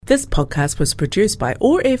This podcast was produced by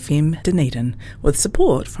OAR FM Dunedin with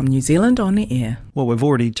support from New Zealand On Air. Well, we've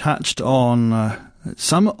already touched on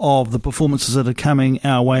some of the performances that are coming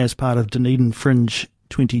our way as part of Dunedin Fringe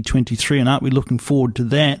 2023, and aren't we looking forward to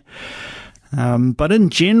that? But in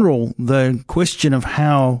general, the question of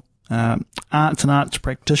how arts and arts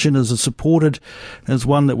practitioners are supported is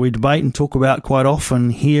one that we debate and talk about quite often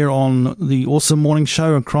here on the Awesome Morning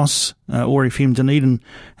Show across OAR FM Dunedin,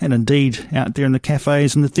 and indeed out there in the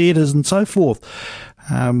cafes and the theatres and so forth.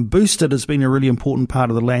 Boosted has been a really important part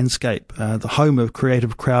of the landscape, the home of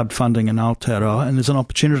creative crowdfunding in Aotearoa, and there's an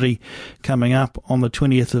opportunity coming up on the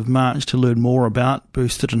 20th of March to learn more about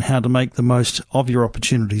Boosted and how to make the most of your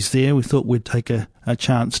opportunities there. We thought we'd take a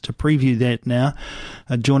chance to preview that now.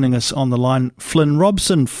 Joining us on the line, Flynn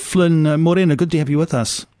Robson. Flynn, morena, good to have you with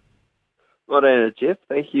us. Morena, Jeff.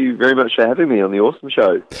 Thank you very much for having me on the Awesome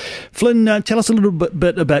Show. Flynn, tell us a little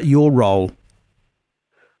bit about your role.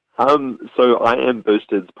 So I am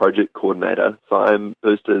Boosted's project coordinator. So I'm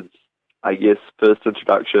Boosted's, first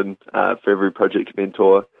introduction for every project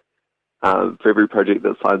mentor. For every project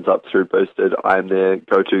that signs up through Boosted, I'm their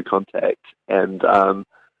go-to contact. And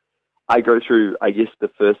I go through,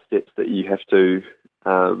 the first steps that you have to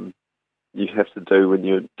do when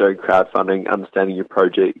you're doing crowdfunding, understanding your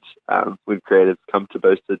project. When creatives come to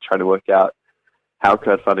Boosted, trying to work out how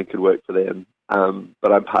crowdfunding could work for them.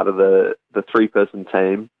 But I'm part of the three-person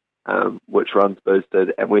team, which runs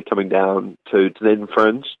Boosted, and we're coming down to Dunedin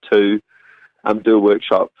Fringe to do a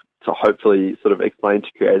workshop to hopefully sort of explain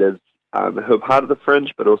to creatives who are part of the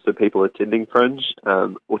Fringe, but also people attending Fringe,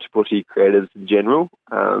 Ōtepoti creatives in general,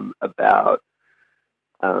 about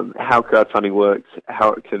how crowdfunding works,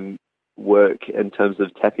 how it can work in terms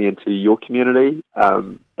of tapping into your community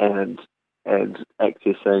and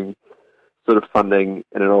accessing sort of funding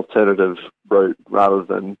in an alternative route rather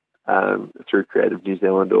than through Creative New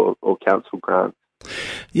Zealand or council grants.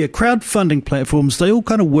 Yeah, crowdfunding platforms, they all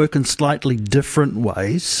kind of work in slightly different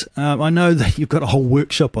ways. I know that you've got a whole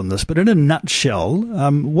workshop on this, but in a nutshell,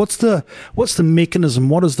 what's the mechanism?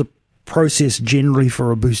 What is the process generally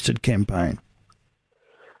for a Boosted campaign?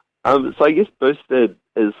 So I guess Boosted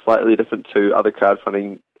is slightly different to other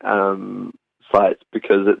crowdfunding sites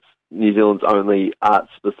because it's New Zealand's only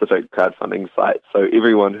art-specific crowdfunding site. So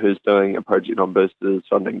everyone who's doing a project on Boosted is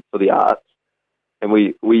funding for the arts. And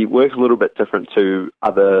we work a little bit different to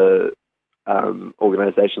other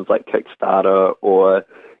organisations like Kickstarter or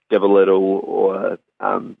Give a Little or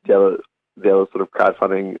the other sort of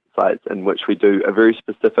crowdfunding sites in which we do a very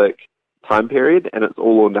specific time period, and it's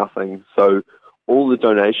all or nothing. So all the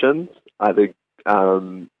donations either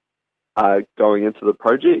are going into the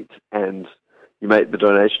project, and you make the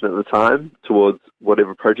donation at the time towards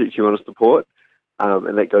whatever project you want to support,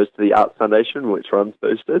 and that goes to the Arts Foundation, which runs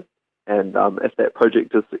Boosted. And if that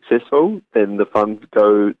project is successful, then the funds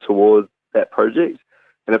go towards that project.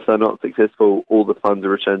 And if they're not successful, all the funds are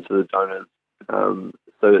returned to the donors.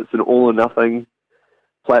 So it's an all-or-nothing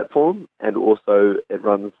platform, and also it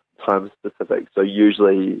runs time-specific. So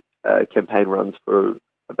usually a campaign runs for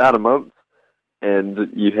about a month, and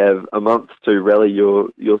you have a month to rally your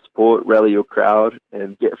support, rally your crowd,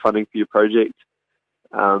 and get funding for your project.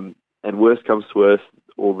 And worst comes to worst,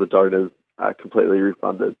 all the donors are completely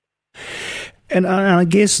refunded. And I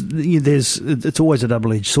guess it's always a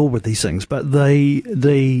double-edged sword with these things, but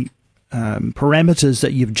the parameters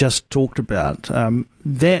that you've just talked about,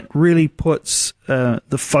 that really puts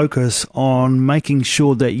the focus on making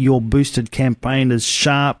sure that your Boosted campaign is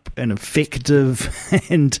sharp and effective,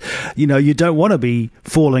 and you don't want to be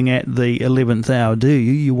falling at the 11th hour, do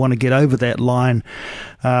you? You want to get over that line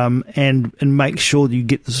and make sure that you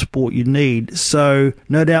get the support you need. So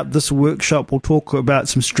no doubt this workshop will talk about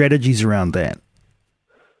some strategies around that.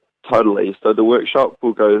 Totally. So the workshop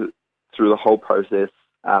will go through the whole process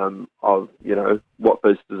of what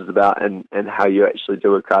Boosted is about and how you actually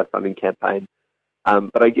do a crowdfunding campaign.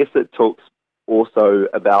 But I guess it talks also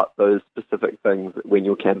about those specific things when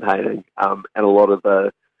you're campaigning, and a lot of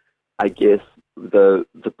the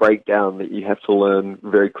breakdown that you have to learn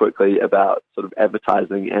very quickly about sort of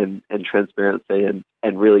advertising and transparency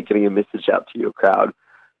and really getting a message out to your crowd.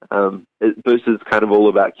 Boosted is kind of all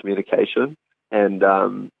about communication, and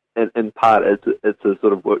in part it's a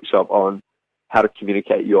sort of workshop on how to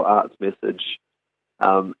communicate your arts message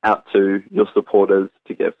out to your supporters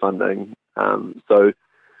to get funding. So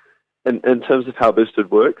in terms of how Boosted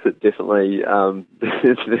works, it definitely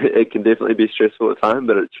it can definitely be stressful at times,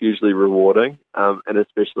 but it's hugely rewarding, and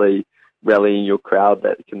especially rallying your crowd,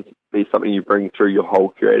 that can be something you bring through your whole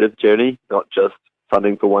creative journey, not just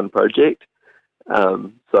funding for one project.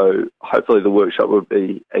 So hopefully the workshop would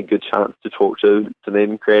be a good chance to talk to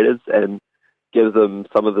Dunedin creatives and give them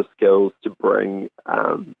some of the skills to bring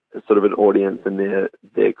sort of an audience in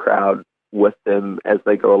their crowd with them as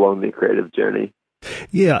they go along their creative journey.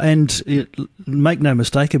 Yeah, and make no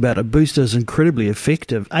mistake about it, Booster is incredibly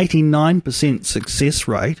effective. 89% success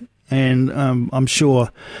rate, and I'm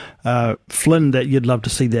sure, Flynn, that you'd love to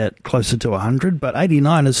see that closer to 100, but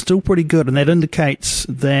 89 is still pretty good, and that indicates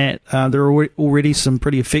that there are already some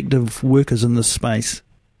pretty effective workers in this space.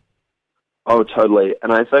 Oh, totally.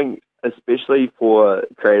 And I think especially for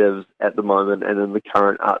creatives at the moment and in the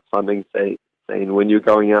current arts funding scene, when you're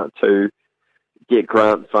going out to get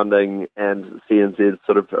grant funding and CNZ's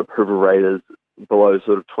sort of approval rate is below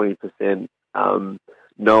sort of 20%,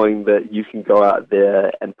 knowing that you can go out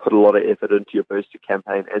there and put a lot of effort into your Booster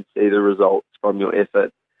campaign and see the results from your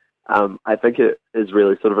effort, I think it is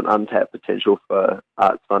really sort of an untapped potential for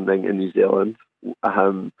arts funding in New Zealand.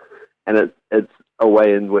 And it's a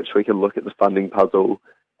way in which we can look at the funding puzzle,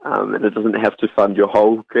 and it doesn't have to fund your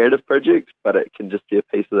whole creative project, but it can just be a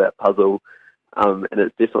piece of that puzzle. And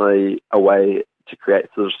it's definitely a way to create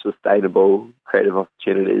sort of sustainable creative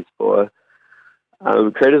opportunities for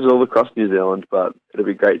creators all across New Zealand. But it'll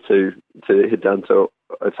be great to head down to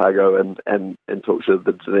Otago and talk to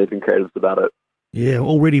the Dunedin creatives about it. Yeah,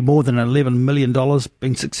 already more than $11 million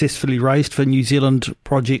been successfully raised for New Zealand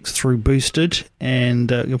projects through Boosted.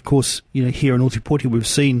 And, of course, here in Ōtepoti, we've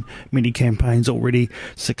seen many campaigns already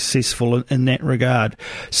successful in that regard.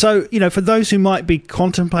 So, for those who might be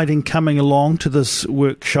contemplating coming along to this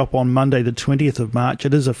workshop on Monday, the 20th of March,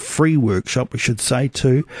 it is a free workshop, we should say,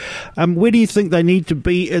 too. Where do you think they need to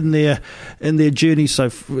be in their journey, so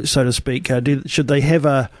to speak? Should they have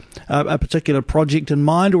a particular project in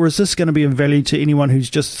mind, or is this going to be of value to anyone who's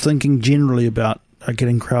just thinking generally about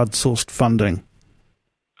getting crowdsourced funding?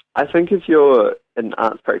 I think if you're an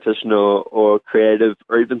arts practitioner or creative,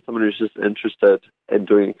 or even someone who's just interested in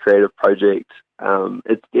doing a creative project,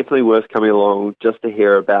 it's definitely worth coming along just to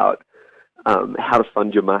hear about how to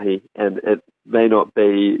fund your mahi. And it may not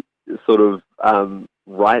be sort of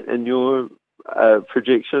right in your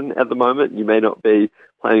projection at the moment. You may not be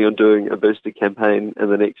planning on doing a Booster campaign in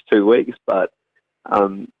the next 2 weeks, but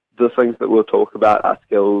the things that we'll talk about are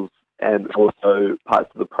skills and also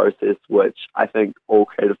parts of the process which I think all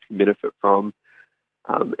creatives can benefit from.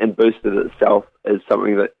 And Boosted itself is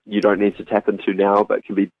something that you don't need to tap into now, but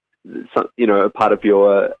can be, a part of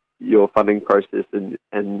your funding process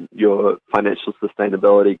and your financial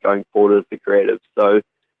sustainability going forward as the creative. So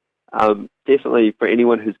definitely for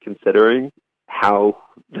anyone who's considering how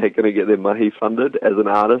they're going to get their mahi funded as an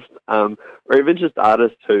artist, or even just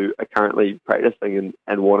artists who are currently practicing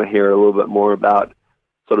and want to hear a little bit more about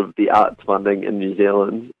sort of the arts funding in New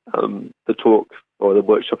Zealand, the talk or the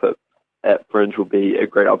workshop at Fringe will be a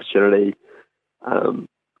great opportunity,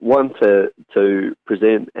 one to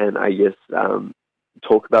present and I guess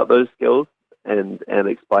talk about those skills and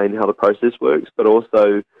explain how the process works, but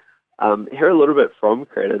also hear a little bit from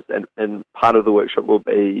creators, and part of the workshop will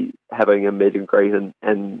be having a meet and greet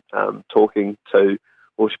and talking to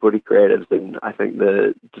Ōtepoti creatives, and I think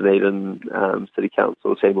the Dunedin City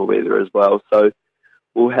Council team will be there as well. So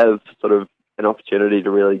we'll have sort of an opportunity to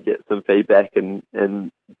really get some feedback and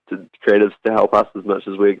to creatives to help us as much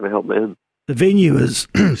as we're going to help them. The venue is,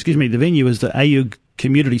 the AU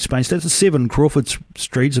Community Space. That's at 7 Crawford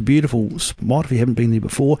Street. It's a beautiful spot if you haven't been there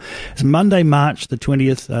before. It's Monday, March the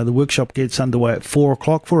 20th. The workshop gets underway at 4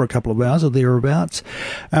 o'clock for a couple of hours or thereabouts.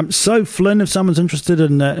 So, Flynn, if someone's interested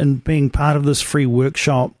in being part of this free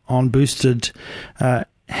workshop on Boosted,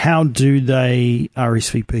 how do they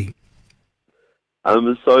RSVP?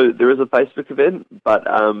 So there is a Facebook event, but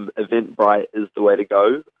Eventbrite is the way to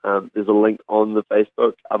go. There's a link on the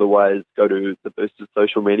Facebook. Otherwise, go to the Boosted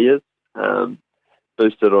social medias,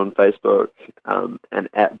 Boosted on Facebook, and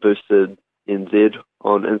at Boosted NZ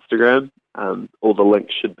on Instagram. All the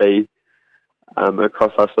links should be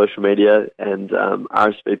across our social media and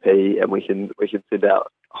RSVP, and we can send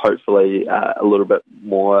out hopefully a little bit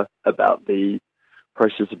more about the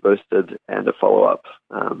process of Boosted and a follow-up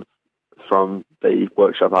from the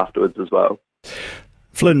workshop afterwards as well.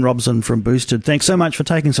 Flynn Robson from Boosted, thanks so much for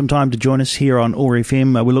taking some time to join us here on OAR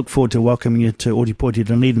FM. We look forward to welcoming you to Ōtepoti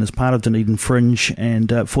Dunedin as part of Dunedin Fringe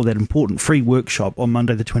and for that important free workshop on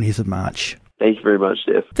Monday the 20th of March. Thank you very much,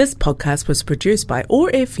 Jeff. This podcast was produced by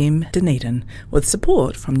OAR FM Dunedin with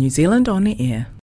support from New Zealand On Air.